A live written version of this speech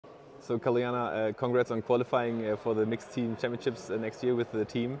So Kaloyana, congrats on qualifying for the mixed team championships next year with the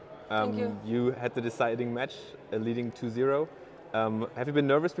team. Thank you. You had the deciding match, leading 2-0. Have you been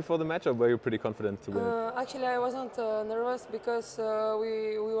nervous before the match, or were you pretty confident to win it? Actually, I wasn't nervous because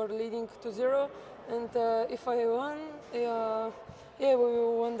we were leading 2-0, and if I won, yeah,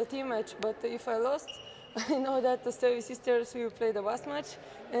 we won the team match. But if I lost, I know that the Stevie sisters will play the last match,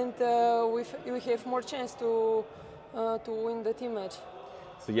 and we have more chance to win the team match.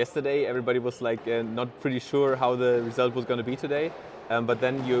 So yesterday, everybody was like not pretty sure how the result was going to be today. But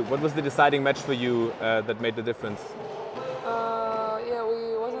then, what was the deciding match for you that made the difference? Yeah,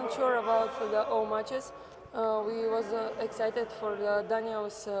 we wasn't sure about the all matches. We was excited for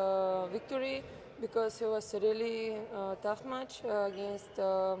Daniel's victory because it was a really tough match against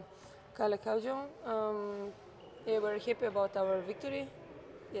Qualification. Yeah, we're happy about our victory.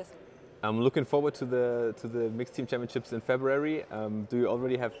 Yes. I'm looking forward to the mixed team championships in February. Do you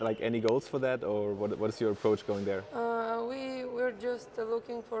already have like any goals for that, or what is your approach going there? We're just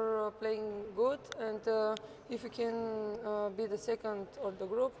looking for playing good, and if we can be the second or the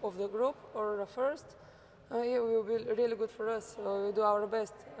group or the first, yeah, it will be really good for us. We'll do our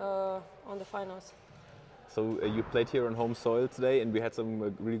best on the finals. So you played here on home soil today, and we had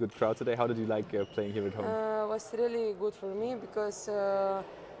some really good crowd today. How did you like playing here at home? It was really good for me because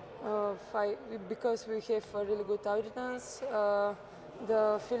we have a really good audience.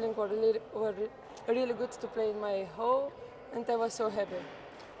 The feeling were really good to play in my home, and I was so happy.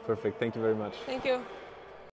 Perfect. Thank you very much. Thank you.